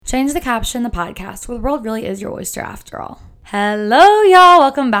Change the caption, the podcast, where the world really is your oyster after all. Hello, y'all.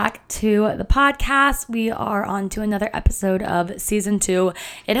 Welcome back to the podcast. We are on to another episode of season 2.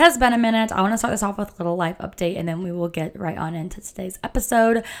 It has been a minute. I want to start this off with a little life update, and then we will get right on into today's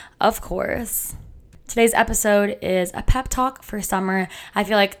episode, of course. Today's episode is a pep talk for summer. I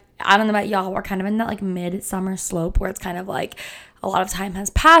feel like, I don't know about y'all, we're kind of in that like mid-summer slope where it's kind of like a lot of time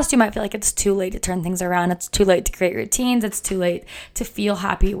has passed. You might feel like it's too late to turn things around. It's too late to create routines. It's too late to feel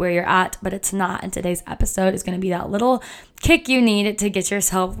happy where you're at, but it's not. And today's episode is going to be that little kick you need to get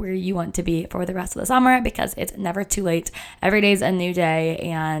yourself where you want to be for the rest of the summer, because it's never too late. Every day is a new day,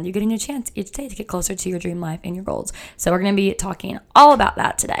 and you get a new chance each day to get closer to your dream life and your goals. So we're going to be talking all about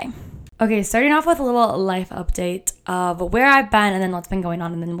that today. Okay, starting off with a little life update of where I've been and then what's been going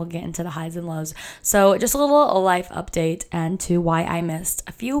on, and then we'll get into the highs and lows. So just a little life update and to why I missed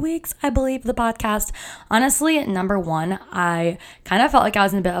a few weeks, I believe, the podcast. Honestly, number one, I kind of felt like I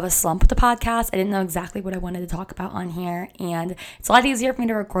was in a bit of a slump with the podcast. I didn't know exactly what I wanted to talk about on here, and it's a lot easier for me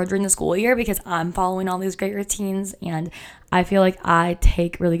to record during the school year because I'm following all these great routines, and I feel like I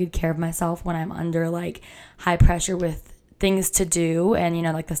take really good care of myself when I'm under like high pressure with things to do and, you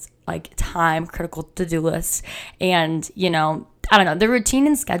know, like this like time critical to-do list. And, you know, I don't know, the routine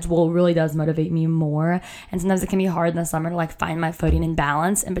and schedule really does motivate me more. And sometimes it can be hard in the summer to like find my footing and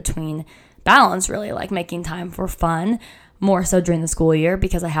balance in between balance, really like making time for fun more so during the school year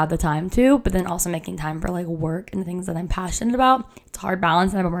because I have the time to, but then also making time for like work and things that I'm passionate about. It's a hard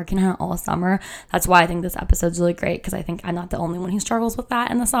balance, and I've been working on it all summer. That's why I think this episode's really great, because I think I'm not the only one who struggles with that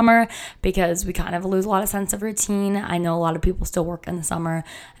in the summer, because we kind of lose a lot of sense of routine. I know a lot of people still work in the summer.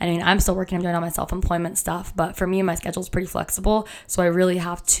 I mean, I'm still working, I'm doing all my self-employment stuff, but for me, my schedule's pretty flexible, so I really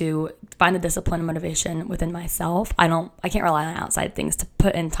have to find the discipline and motivation within myself. I can't rely on outside things to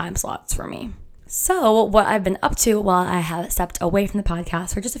put in time slots for me. So what I've been up to while I have stepped away from the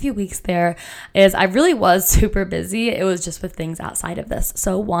podcast for just a few weeks there is I really was super busy. It was just with things outside of this.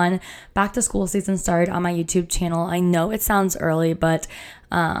 So one, back to school season started on my YouTube channel. I know it sounds early, but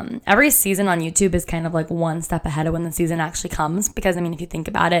every season on YouTube is kind of like one step ahead of when the season actually comes, because I mean, if you think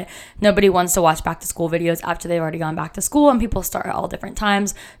about it, nobody wants to watch back to school videos after they've already gone back to school, and people start at all different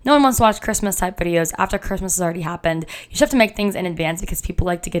times. No one wants to watch Christmas type videos after Christmas has already happened. You should have to make things in advance because people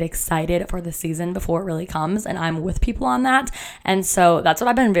like to get excited for the season before it really comes, and I'm with people on that. And so that's what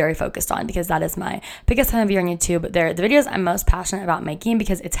I've been very focused on, because that is my biggest time of year on YouTube. They're the videos I'm most passionate about making,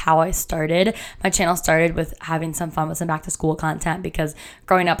 because it's how I started. My channel started with having some fun with some back to school content, because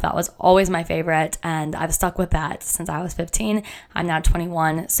growing up, that was always my favorite, and I've stuck with that since I was 15. I'm now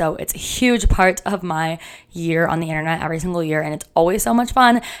 21, so it's a huge part of my year on the internet every single year, and it's always so much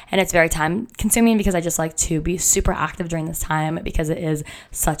fun, and it's very time consuming because I just like to be super active during this time, because it is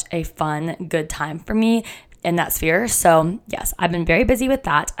such a fun, good time for me in that sphere. So yes, I've been very busy with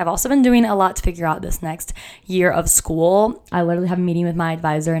that. I've also been doing a lot to figure out this next year of school. I literally have a meeting with my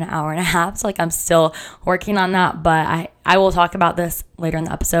advisor in an hour and a half, so like I'm still working on that, but I will talk about this later in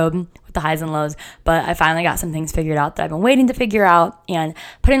the episode with the highs and lows. But I finally got some things figured out that I've been waiting to figure out and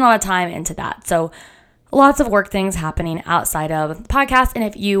putting a lot of time into that. So lots of work things happening outside of the podcast. And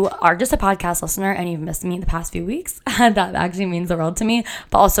if you are just a podcast listener and you've missed me in the past few weeks, that actually means the world to me.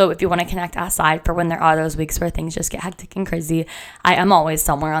 But also, if you want to connect aside for when there are those weeks where things just get hectic and crazy, I am always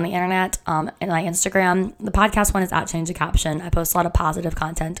somewhere on the internet. In my Instagram, the podcast one is at Change the Caption. I post a lot of positive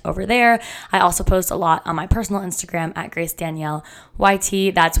content over there. I also post a lot on my personal Instagram at Grace Danielle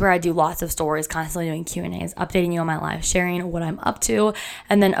YT. That's where I do lots of stories, constantly doing Q&As, updating you on my life, sharing what I'm up to.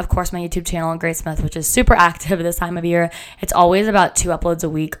 And then, of course, my YouTube channel, Grace Smith, which is super active this time of year. It's always about 2 uploads a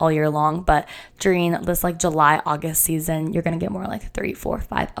week all year long, but during this like July, August season, you're going to get more like 3, 4,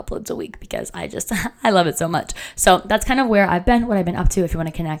 5 uploads a week, because I love it so much. So that's kind of where I've been, what I've been up to. If you want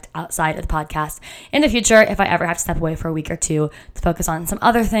to connect outside of the podcast in the future, if I ever have to step away for a week or two to focus on some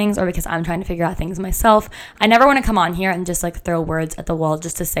other things, or because I'm trying to figure out things myself, I never want to come on here and just like throw words at the wall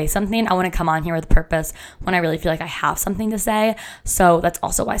just to say something. I want to come on here with purpose when I really feel like I have something to say. So that's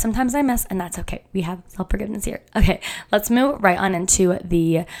also why sometimes I miss, and that's okay. We have self-forgiveness here. Okay, let's move right on into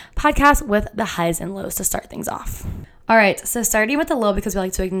the podcast with the highs and lows to start things off. All right, so starting with the low, because we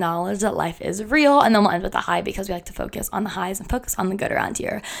like to acknowledge that life is real, and then we'll end with the high because we like to focus on the highs and focus on the good around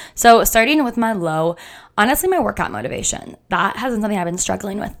here. So starting with my low, honestly, my workout motivation. That has been something I've been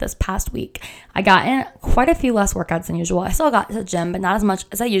struggling with this past week. I got in quite a few less workouts than usual. I still got to the gym, but not as much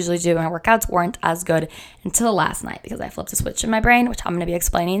as I usually do. My workouts weren't as good until last night because I flipped a switch in my brain, which I'm going to be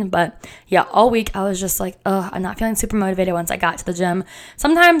explaining. But yeah, all week I was just like, I'm not feeling super motivated once I got to the gym.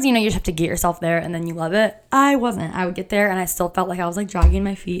 Sometimes, you just have to get yourself there and then you love it. I wasn't. I would get get there and I still felt like I was like dragging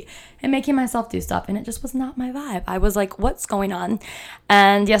my feet and making myself do stuff, and it just was not my vibe. I was like, what's going on?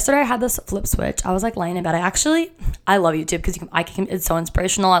 And yesterday I had this flip switch. I was like laying in bed. I love YouTube because it's so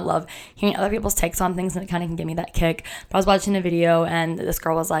inspirational. I love hearing other people's takes on things, and it kind of can give me that kick. But I was watching a video and this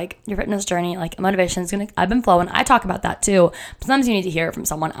girl was like, your fitness journey, like motivation is gonna ebb and flow, and I talk about that too. But sometimes you need to hear it from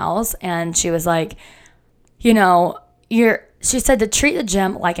someone else. And she was like, she said to treat the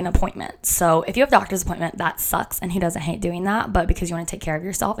gym like an appointment. So if you have a doctor's appointment, that sucks, and he doesn't hate doing that, but because you want to take care of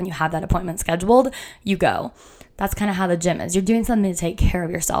yourself and you have that appointment scheduled, you go. That's kind of how the gym is. You're doing something to take care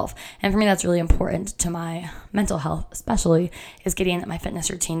of yourself. And for me, that's really important to my mental health, especially, is getting in my fitness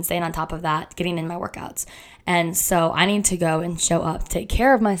routine, staying on top of that, getting in my workouts. And so I need to go and show up, take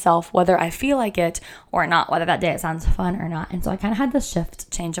care of myself, whether I feel like it or not, whether that day it sounds fun or not. And so I kind of had this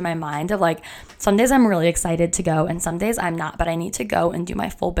change in my mind of like, some days I'm really excited to go and some days I'm not, but I need to go and do my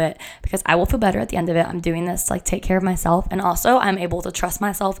full bit because I will feel better at the end of it. I'm doing this to like take care of myself. And also I'm able to trust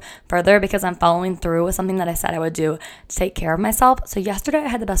myself further because I'm following through with something that I said I would do to take care of myself. So yesterday I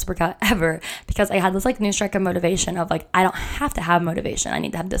had the best workout ever because I had this like new strike of motivation of like, I don't have to have motivation. I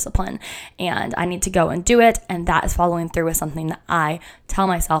need to have discipline and I need to go and do it. And that is following through with something that I tell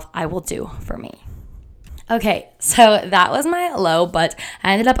myself I will do for me. Okay, so that was my low, but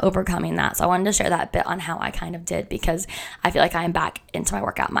I ended up overcoming that. So I wanted to share that bit on how I kind of did because I feel like I am back into my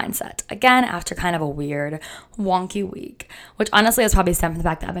workout mindset again after kind of a weird, wonky week, which honestly is probably stemmed from the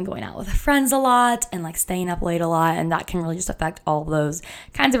fact that I've been going out with friends a lot and like staying up late a lot, and that can really just affect all of those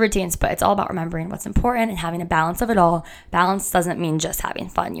kinds of routines. But it's all about remembering what's important and having a balance of it all. Balance doesn't mean just having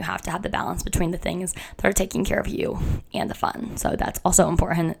fun. You have to have the balance between the things that are taking care of you and the fun. So that's also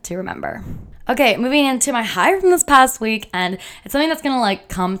important to remember. Okay, moving into my high from this past week, and it's something that's gonna like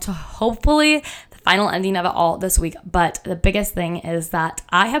come to hopefully the final ending of it all this week. But the biggest thing is that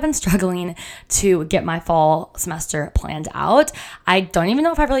I have been struggling to get my fall semester planned out. I don't even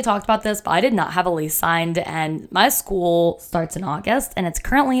know if I've really talked about this, but I did not have a lease signed, and my school starts in August, and it's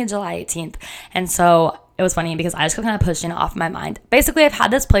currently July 18th, and so it was funny because I just kept kind of pushing it off my mind. Basically, I've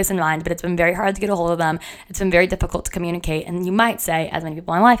had this place in mind, but it's been very hard to get a hold of them. It's been very difficult to communicate. And you might say, as many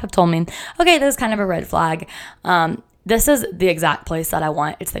people in my life have told me, okay, this is kind of a red flag. This is the exact place that I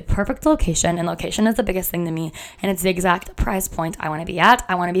want. It's the perfect location, and location is the biggest thing to me, and it's the exact price point I want to be at.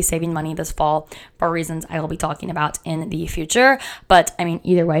 I want to be saving money this fall for reasons I will be talking about in the future. But I mean,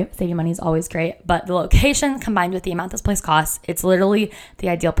 either way, saving money is always great, but the location combined with the amount this place costs, it's literally the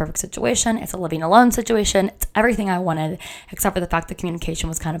ideal perfect situation. It's a living alone situation. It's everything I wanted, except for the fact that communication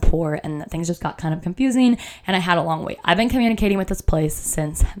was kind of poor and that things just got kind of confusing, and I had a long wait. I've been communicating with this place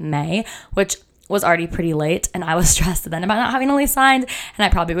since May, which was already pretty late, and I was stressed then about not having a lease signed, and I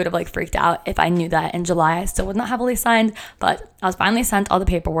probably would have like freaked out if I knew that in July I still would not have a lease signed. But I was finally sent all the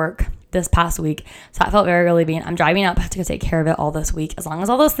paperwork this past week, so that felt very relieving. I'm driving up to go take care of it all this week. As long as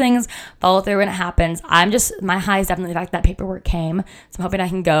all those things follow through when it happens, my high is definitely the fact that paperwork came, so I'm hoping I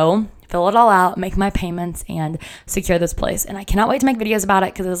can go fill it all out, make my payments, and secure this place. And I cannot wait to make videos about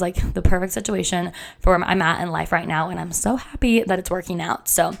it because it was like the perfect situation for where I'm at in life right now, and I'm so happy that it's working out.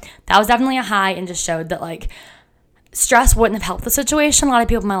 So that was definitely a high and just showed that like stress wouldn't have helped the situation. A lot of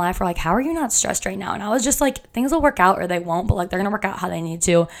people in my life were like, how are you not stressed right now? And I was just like, things will work out or they won't, but like they're gonna work out how they need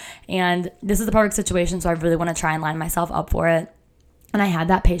to. And this is the perfect situation, so I really want to try and line myself up for it. And I had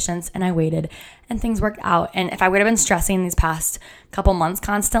that patience and I waited and things worked out. And if I would have been stressing these past couple months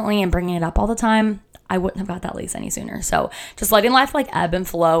constantly and bringing it up all the time, I wouldn't have got that lease any sooner. So just letting life like ebb and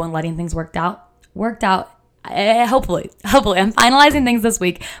flow and letting things worked out. Hopefully I'm finalizing things this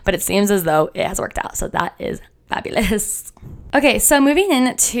week, but it seems as though it has worked out. So that is fabulous. Okay, so moving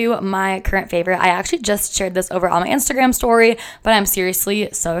into my current favorite, I actually just shared this over on my Instagram story, but I'm seriously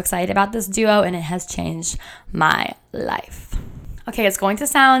so excited about this duo and it has changed my life. Okay, it's going to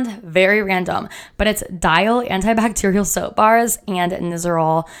sound very random, but it's Dial antibacterial soap bars and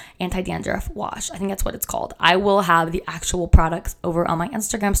Nizoral anti-dandruff wash. I think that's what it's called. I will have the actual products over on my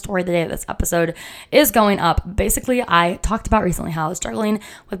Instagram story the day this episode is going up. Basically, I talked about recently how I was struggling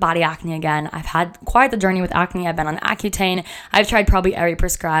with body acne again. I've had quite the journey with acne. I've been on Accutane. I've tried probably every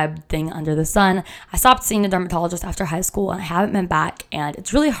prescribed thing under the sun. I stopped seeing a dermatologist after high school and I haven't been back, and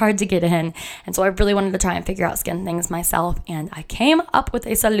it's really hard to get in. And so I really wanted to try and figure out skin things myself, and I came up with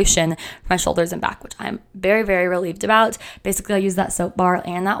a solution for my shoulders and back, which I'm very, very relieved about. Basically, I use that soap bar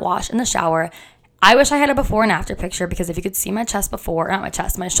and that wash in the shower. I wish I had a before and after picture, because if you could see my chest before, not my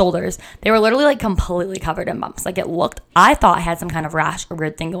chest, my shoulders, they were literally like completely covered in bumps. Like I thought I had some kind of rash or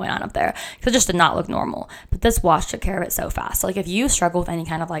weird thing going on up there, because it just did not look normal. But this wash took care of it so fast. So like if you struggle with any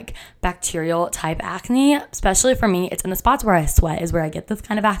kind of like bacterial type acne, especially for me, it's in the spots where I sweat is where I get this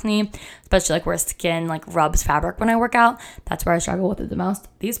kind of acne, especially like where skin like rubs fabric when I work out. That's where I struggle with it the most.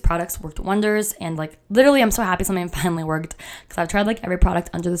 These products worked wonders, and like literally I'm so happy something finally worked, because I've tried like every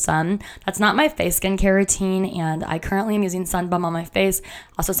product under the sun. That's not my face skincare routine, and I currently am using Sun Bum on my face,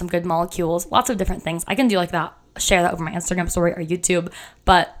 also some good molecules, lots of different things. I can do like that, share that over my Instagram story or YouTube,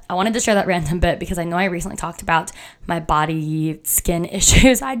 but I wanted to share that random bit because I know I recently talked about my body skin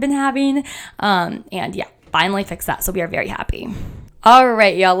issues I'd been having, and yeah, finally fixed that, so we are very happy. All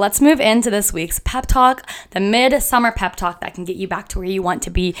right, y'all, let's move into this week's pep talk, the mid-summer pep talk that can get you back to where you want to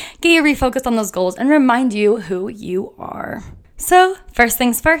be, get you refocused on those goals, and remind you who you are. So first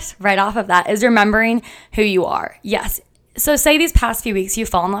things first, right off of that, is remembering who you are. Yes. So say these past few weeks you've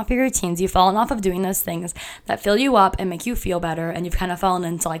fallen off your routines, you've fallen off of doing those things that fill you up and make you feel better, and you've kind of fallen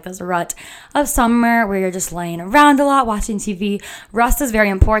into like this rut of summer where you're just laying around a lot, watching TV. Rest is very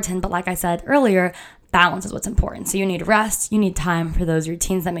important, but like I said earlier, balance is what's important. So you need rest, you need time for those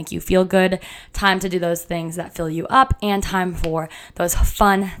routines that make you feel good, time to do those things that fill you up, and time for those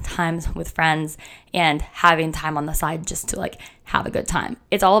fun times with friends and having time on the side just to like have a good time.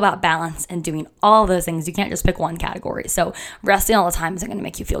 It's all about balance and doing all of those things. You can't just pick one category. So resting all the time isn't going to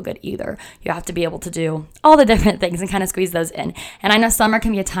make you feel good either. You have to be able to do all the different things and kind of squeeze those in. And I know summer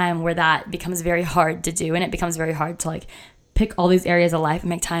can be a time where that becomes very hard to do, and it becomes very hard to like pick all these areas of life and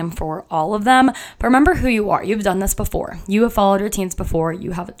make time for all of them. But remember who you are. You've done this before. You have followed routines before.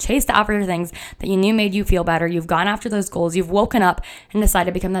 You have chased after things that you knew made you feel better. You've gone after those goals. You've woken up and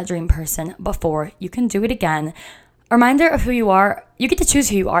decided to become that dream person before. You can do it again. A reminder of who you are. You get to choose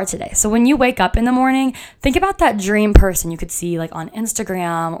who you are today. So when you wake up in the morning, think about that dream person you could see like on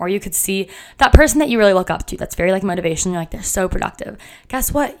Instagram, or you could see that person that you really look up to that's very like motivation. You're like, they're so productive.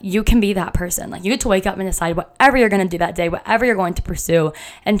 Guess what? You can be that person. Like you get to wake up and decide whatever you're going to do that day, whatever you're going to pursue,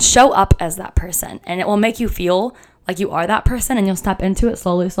 and show up as that person. And it will make you feel like you are that person, and you'll step into it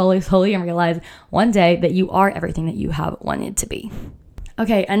slowly and realize one day that you are everything that you have wanted to be.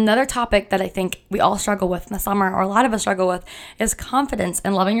 Okay, another topic that I think we all struggle with in the summer, or a lot of us struggle with, is confidence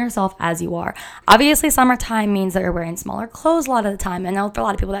and loving yourself as you are. Obviously, summertime means that you're wearing smaller clothes a lot of the time, and I know for a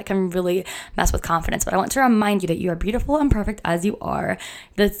lot of people that can really mess with confidence, but I want to remind you that you are beautiful and perfect as you are.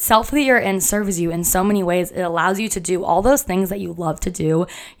 The self that you're in serves you in so many ways. It allows you to do all those things that you love to do.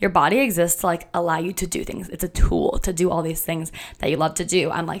 Your body exists to like allow you to do things. It's a tool to do all these things that you love to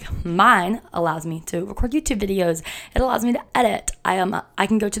do. I'm like, mine allows me to record YouTube videos. It allows me to edit. I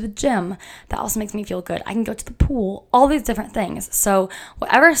can go to the gym. That also makes me feel good. I can go to the pool, all these different things. So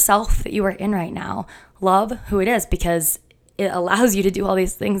whatever self that you are in right now, love who it is, because it allows you to do all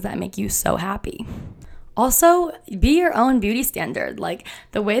these things that make you so happy. Also, be your own beauty standard. Like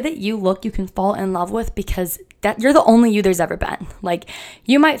the way that you look, you can fall in love with, because that you're the only you there's ever been. Like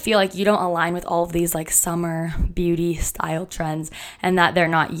you might feel like you don't align with all of these like summer beauty style trends, and that they're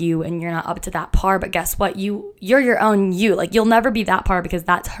not you and you're not up to that par. But guess what? You're your own you. Like you'll never be that par, because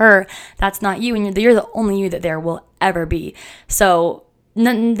that's her. That's not you, and you're the only you that there will ever be. So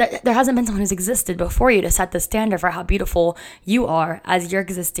there hasn't been someone who's existed before you to set the standard for how beautiful you are as you're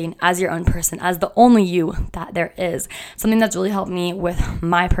existing, as your own person, as the only you that there is. Something that's really helped me with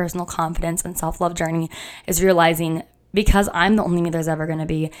my personal confidence and self-love journey is realizing, because I'm the only me there's ever going to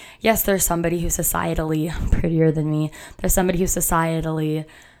be, yes, there's somebody who's societally prettier than me. There's somebody who's societally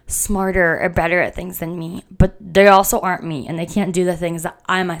smarter or better at things than me, but they also aren't me, and they can't do the things that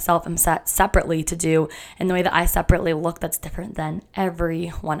I myself am set separately to do in the way that I separately look that's different than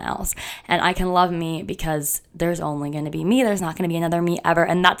everyone else. And I can love me because there's only going to be me. There's not going to be another me ever,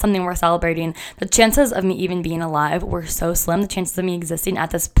 and that's something we're celebrating. The chances of me even being alive were so slim. The chances of me existing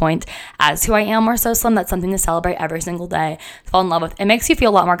at this point as who I am were so slim. That's something to celebrate every single day, to fall in love with. It makes you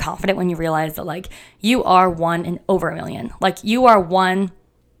feel a lot more confident when you realize that like you are one in over a million. Like you are one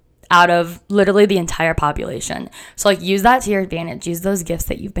out of literally the entire population. So like use that to your advantage. Use those gifts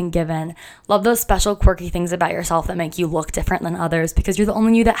that you've been given. Love those special quirky things about yourself that make you look different than others, because you're the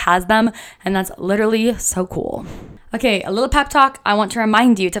only you that has them, and that's literally so cool. Okay, a little pep talk. I want to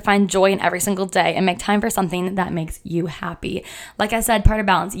remind you to find joy in every single day and make time for something that makes you happy. Like I said, part of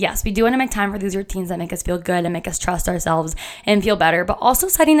balance. Yes, we do want to make time for these routines that make us feel good and make us trust ourselves and feel better, but also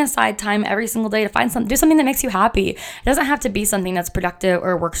setting aside time every single day to do something that makes you happy. It doesn't have to be something that's productive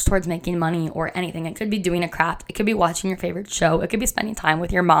or works towards making money or anything. It could be doing a craft. It could be watching your favorite show. It could be spending time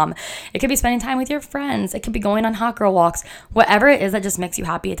with your mom. It could be spending time with your friends. It could be going on hot girl walks. Whatever it is that just makes you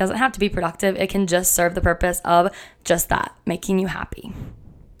happy. It doesn't have to be productive. It can just serve the purpose of just that, making you happy.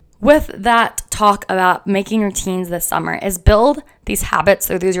 With that talk about making routines this summer is build these habits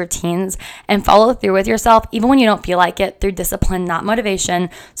through these routines and follow through with yourself even when you don't feel like it, through discipline, not motivation,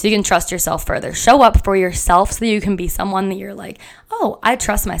 so you can trust yourself further. Show up for yourself so that you can be someone that you're like, oh, I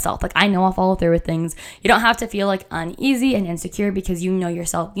trust myself. Like, I know I'll follow through with things. You don't have to feel like uneasy and insecure because you know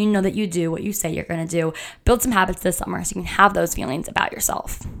yourself. You know that you do what you say you're going to do. Build some habits this summer so you can have those feelings about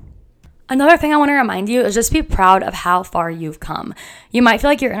yourself. Another thing I want to remind you is just be proud of how far you've come. You might feel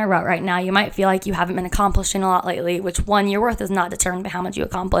like you're in a rut right now. You might feel like you haven't been accomplishing a lot lately, which one, your worth is not determined by how much you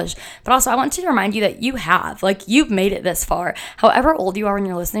accomplish. But also I want to remind you that you have, like, you've made it this far. However old you are when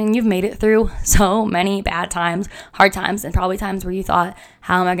you're listening, you've made it through so many bad times, hard times, and probably times where you thought,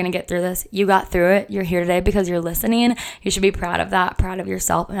 how am I going to get through this? You got through it. You're here today because you're listening. You should be proud of that, proud of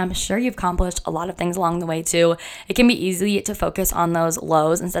yourself. And I'm sure you've accomplished a lot of things along the way too. It can be easy to focus on those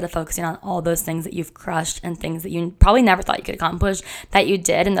lows instead of focusing on all those things that you've crushed and things that you probably never thought you could accomplish that you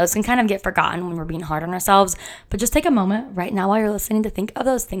did. And those can kind of get forgotten when we're being hard on ourselves. But just take a moment right now while you're listening to think of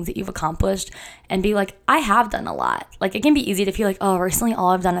those things that you've accomplished and be like, I have done a lot. Like, it can be easy to feel like, oh, recently all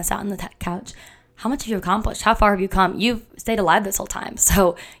I've done is sat on the couch. How much have you accomplished? How far have you come? You've stayed alive this whole time.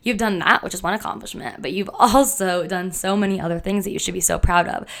 So you've done that, which is one accomplishment, but you've also done so many other things that you should be so proud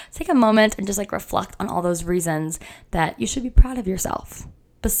of. Take a moment and just reflect on all those reasons that you should be proud of yourself,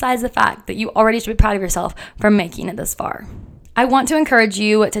 besides the fact that you already should be proud of yourself for making it this far. I want to encourage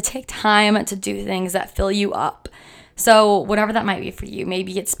you to take time to do things that fill you up. So whatever that might be for you,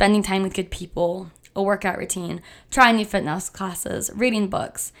 maybe it's spending time with good people, a workout routine, trying new fitness classes, reading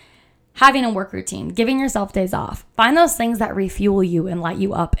books, having a work routine, giving yourself days off. Find those things that refuel you and light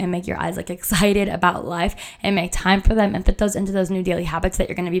you up and make your eyes excited about life, and make time for them and fit those into those new daily habits that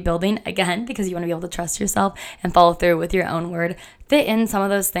you're going to be building, again, because you want to be able to trust yourself and follow through with your own word. Fit in some of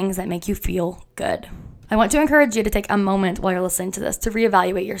those things that make you feel good. I want to encourage you to take a moment while you're listening to this to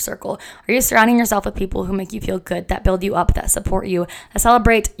reevaluate your circle. Are you surrounding yourself with people who make you feel good, that build you up, that support you, that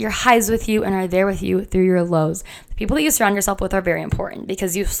celebrate your highs with you and are there with you through your lows? The people that you surround yourself with are very important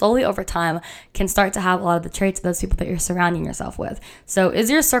because you slowly over time can start to have a lot of the traits of those people that you're surrounding yourself with. So is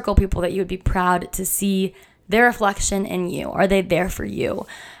your circle people that you would be proud to see their reflection in you? Are they there for you?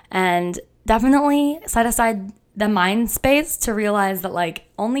 And definitely set aside the mind space to realize that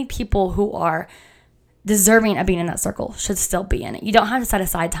only people who are deserving of being in that circle should still be in it. You don't have to set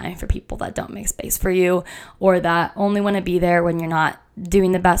aside time for people that don't make space for you, or that only want to be there when you're not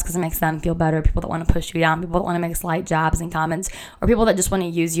doing the best because it makes them feel better, people that want to push you down, people that want to make slight jabs and comments, or people that just want to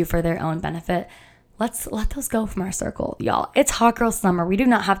use you for their own benefit. Let's let those go from our circle, y'all. It's hot girl summer. We do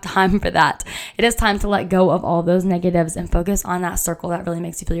not have time for that. It is time to let go of all those negatives and focus on that circle that really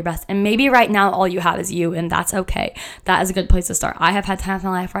makes you feel your best. And maybe right now all you have is you, and that's okay. That is a good place to start. I have had times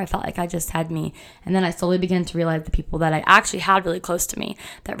in my life where I felt like I just had me, and then I slowly began to realize the people that I actually had really close to me,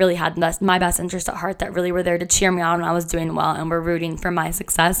 that really had my best interest at heart, that really were there to cheer me on when I was doing well and were rooting for my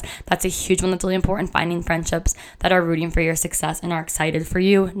success. That's a huge one that's really important, finding friendships that are rooting for your success and are excited for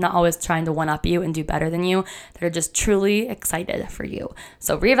you, not always trying to one-up you and do better than you, that are just truly excited for you.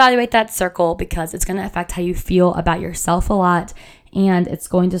 So reevaluate that circle, because it's going to affect how you feel about yourself a lot, and it's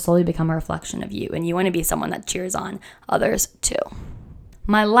going to slowly become a reflection of you, and you want to be someone that cheers on others too.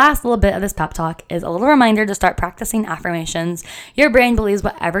 My last little bit of this pep talk is a little reminder to start practicing affirmations. Your brain believes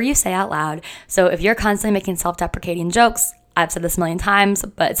whatever you say out loud. So if you're constantly making self-deprecating jokes, I've said this a million times,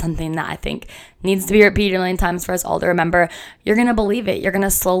 but it's something that I think needs to be repeated a million times for us all to remember. You're going to believe it. You're going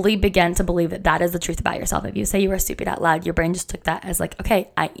to slowly begin to believe that that is the truth about yourself. If you say you are stupid out loud, your brain just took that as okay,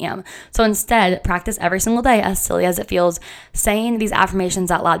 I am. So instead, practice every single day, as silly as it feels, saying these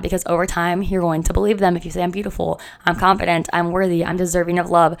affirmations out loud, because over time, you're going to believe them. If you say, I'm beautiful, I'm confident, I'm worthy, I'm deserving of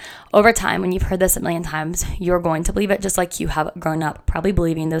love, over time, when you've heard this a million times, you're going to believe it, just like you have grown up probably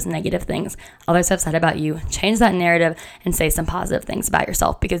believing those negative things others have said about you. Change that narrative and say some positive things about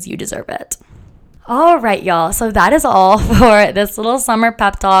yourself, because you deserve it. All right, y'all. So that is all for this little summer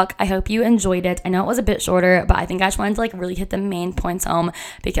pep talk. I hope you enjoyed it. I know it was a bit shorter, but I think I just wanted to really hit the main points home,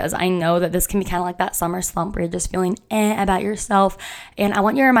 because I know that this can be kind of like that summer slump where you're just feeling about yourself. And I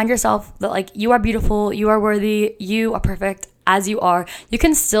want you to remind yourself that you are beautiful, you are worthy, you are perfect. as you are, you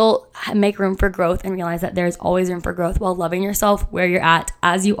can still make room for growth and realize that there's always room for growth while loving yourself where you're at,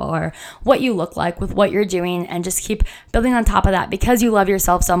 as you are, what you look like with what you're doing, and just keep building on top of that. Because you love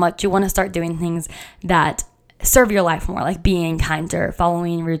yourself so much, you want to start doing things that serve your life more, like being kinder,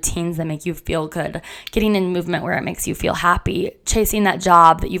 following routines that make you feel good, getting in movement where it makes you feel happy, chasing that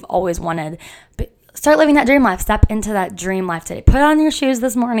job that you've always wanted. But start living that dream life. Step into that dream life today. Put on your shoes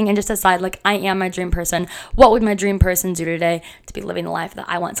this morning and just decide, like, I am my dream person. What would my dream person do today to be living the life that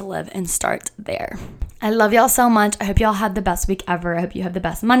I want to live? And start there. I love y'all so much. I hope y'all had the best week ever. I hope you have the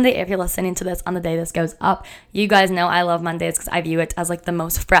best Monday. If you're listening to this on the day this goes up, you guys know I love Mondays because I view it as like the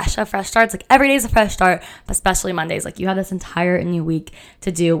most fresh of fresh starts. Like every day is a fresh start, but especially Mondays. Like you have this entire new week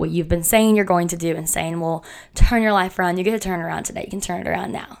to do what you've been saying you're going to do and saying will turn your life around. You get to turn it around today. You can turn it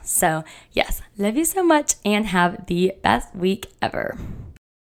around now. So yes, love you so much and have the best week ever.